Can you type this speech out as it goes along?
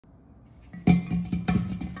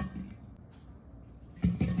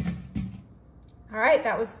All right,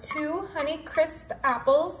 that was 2 Honey Crisp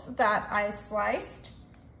apples that I sliced.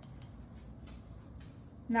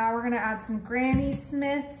 Now we're gonna add some Granny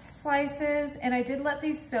Smith slices, and I did let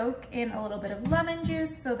these soak in a little bit of lemon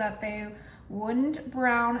juice so that they wouldn't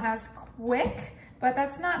brown as quick, but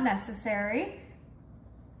that's not necessary.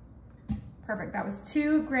 Perfect, that was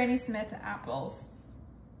 2 Granny Smith apples.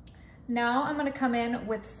 Now I'm gonna come in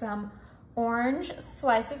with some orange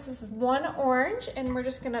slices. This is 1 orange, and we're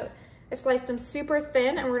just gonna, I sliced them super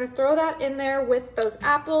thin, and we're gonna throw that in there with those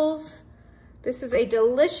apples. This is a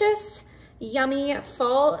delicious, yummy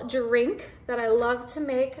fall drink that I love to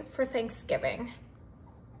make for Thanksgiving.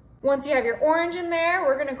 Once you have your orange in there,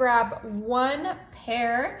 we're gonna grab 1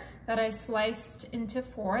 pear that I sliced into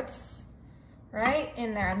 4ths right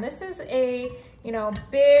in there. And this is a,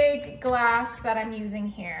 big glass that I'm using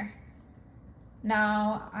here.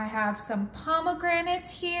 Now I have some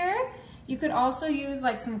pomegranates here. You could also use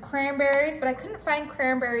like some cranberries, but I couldn't find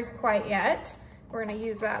cranberries quite yet. We're gonna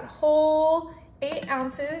use that whole 8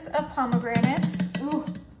 ounces of pomegranates. Ooh,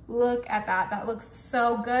 look at that. That looks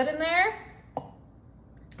so good in there.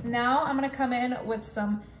 Now I'm gonna come in with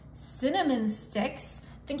some cinnamon sticks.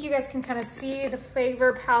 I think you guys can kind of see the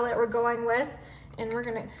flavor palette we're going with, and we're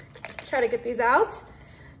gonna try to get these out.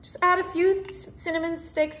 Just add a few cinnamon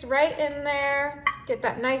sticks right in there. Get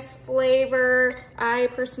that nice flavor. I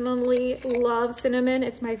personally love cinnamon.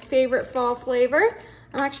 It's my favorite fall flavor.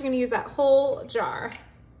 I'm actually gonna use that whole jar.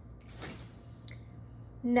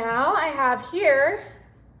 Now I have here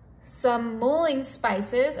some mulling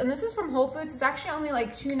spices, and this is from Whole Foods. It's actually only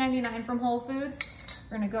like $2.99 from Whole Foods.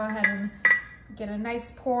 We're gonna go ahead and get a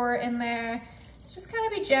nice pour in there. Just kind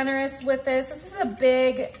of be generous with this. This is a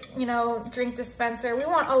big, drink dispenser. We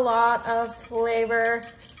want a lot of flavor.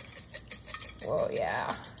 Whoa,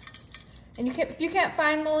 yeah. And if you can't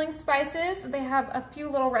find mulling spices, they have a few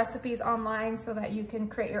little recipes online so that you can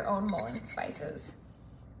create your own mulling spices.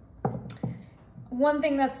 One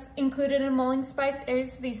thing that's included in mulling spice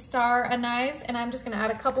is the star anise, and I'm just gonna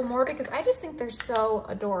add a couple more because I just think they're so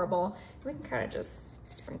adorable. We can kind of just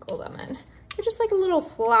sprinkle them in. They're just like a little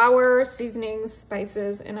flour, seasonings,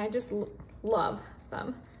 spices, and I just love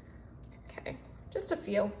them. Okay, just a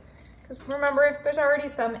few. Because remember, there's already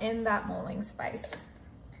some in that mulling spice.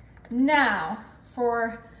 Now,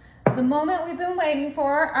 for the moment we've been waiting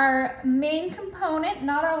for, our main component,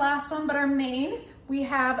 not our last one, but our main, we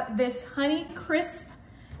have this Honey Crisp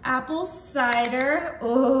apple cider.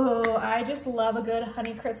 Oh, I just love a good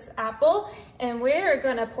Honey Crisp apple. And we're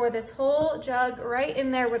gonna pour this whole jug right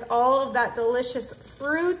in there with all of that delicious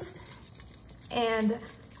fruit and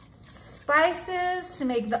spices to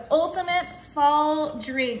make the ultimate fall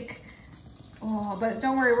drink. Oh, but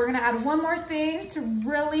don't worry, we're gonna add one more thing to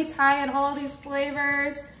really tie in all these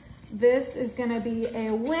flavors. This is gonna be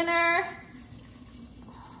a winner.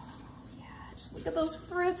 Oh, yeah, just look at those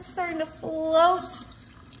fruits starting to float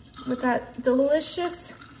with that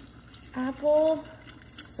delicious apple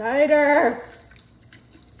cider.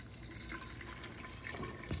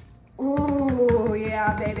 Ooh,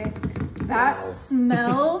 yeah, baby. That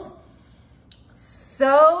smells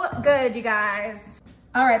so good, you guys.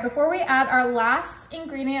 All right, before we add our last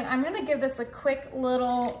ingredient, I'm gonna give this a quick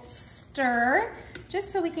little stir,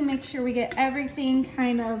 just so we can make sure we get everything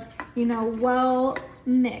kind of, well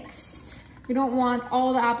mixed. We don't want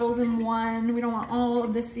all the apples in one. We don't want all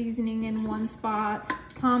of the seasoning in one spot.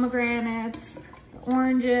 Pomegranates, the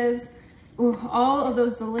oranges, ooh, all of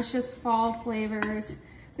those delicious fall flavors.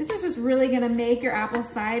 This is just really gonna make your apple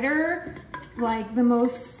cider like the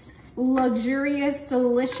most luxurious,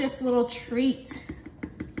 delicious little treat.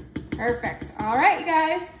 Perfect. All right, you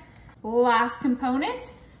guys. Last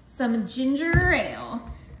component, some ginger ale.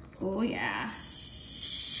 Oh yeah.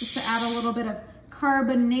 Just to add a little bit of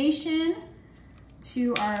carbonation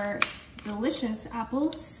to our delicious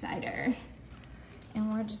apple cider.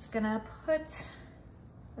 And we're just gonna put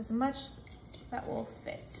as much that will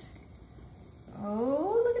fit.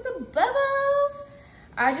 Oh, look at the bubbles.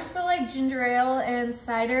 I just feel like ginger ale and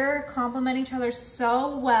cider complement each other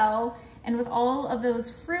so well. And with all of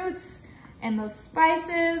those fruits and those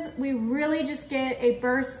spices, we really just get a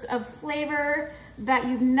burst of flavor that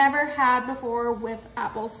you've never had before with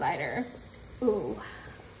apple cider. Ooh.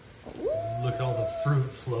 Ooh. Look at all the fruit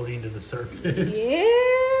floating to the surface. Yeah.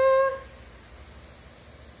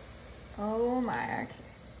 Oh my. Okay.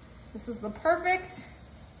 This is the perfect.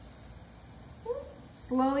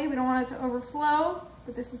 Slowly, we don't want it to overflow,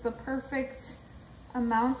 but this is the perfect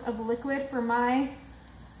amount of liquid for my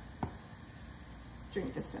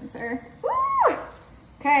drink dispenser. Woo!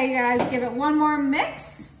 Okay, guys, give it one more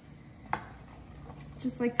mix.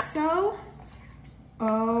 Just like so.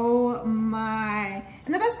 Oh my.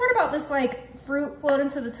 And the best part about this like fruit floating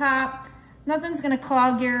to the top, nothing's gonna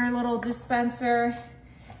clog your little dispenser.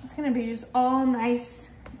 It's gonna be just all nice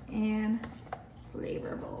and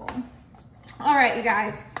flavorful. All right, you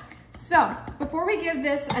guys. So before we give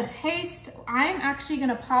this a taste, I'm actually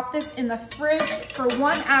gonna pop this in the fridge for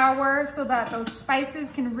 1 hour so that those spices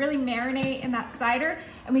can really marinate in that cider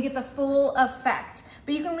and we get the full effect.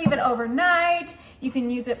 But you can leave it overnight. You can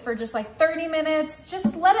use it for just like 30 minutes.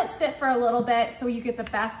 Just let it sit for a little bit so you get the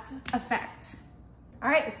best effect. All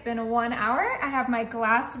right, it's been 1 hour. I have my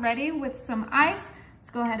glass ready with some ice. Let's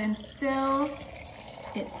go ahead and fill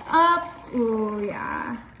it up. Ooh,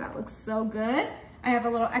 yeah, that looks so good. I have a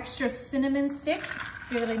little extra cinnamon stick.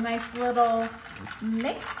 Give it a nice little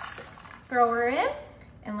mix. Throw her in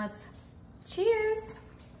and let's cheers.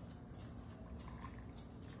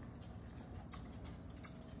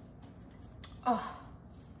 Oh,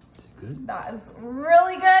 is it good? That is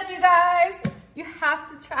really good, you guys. You have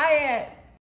to try it.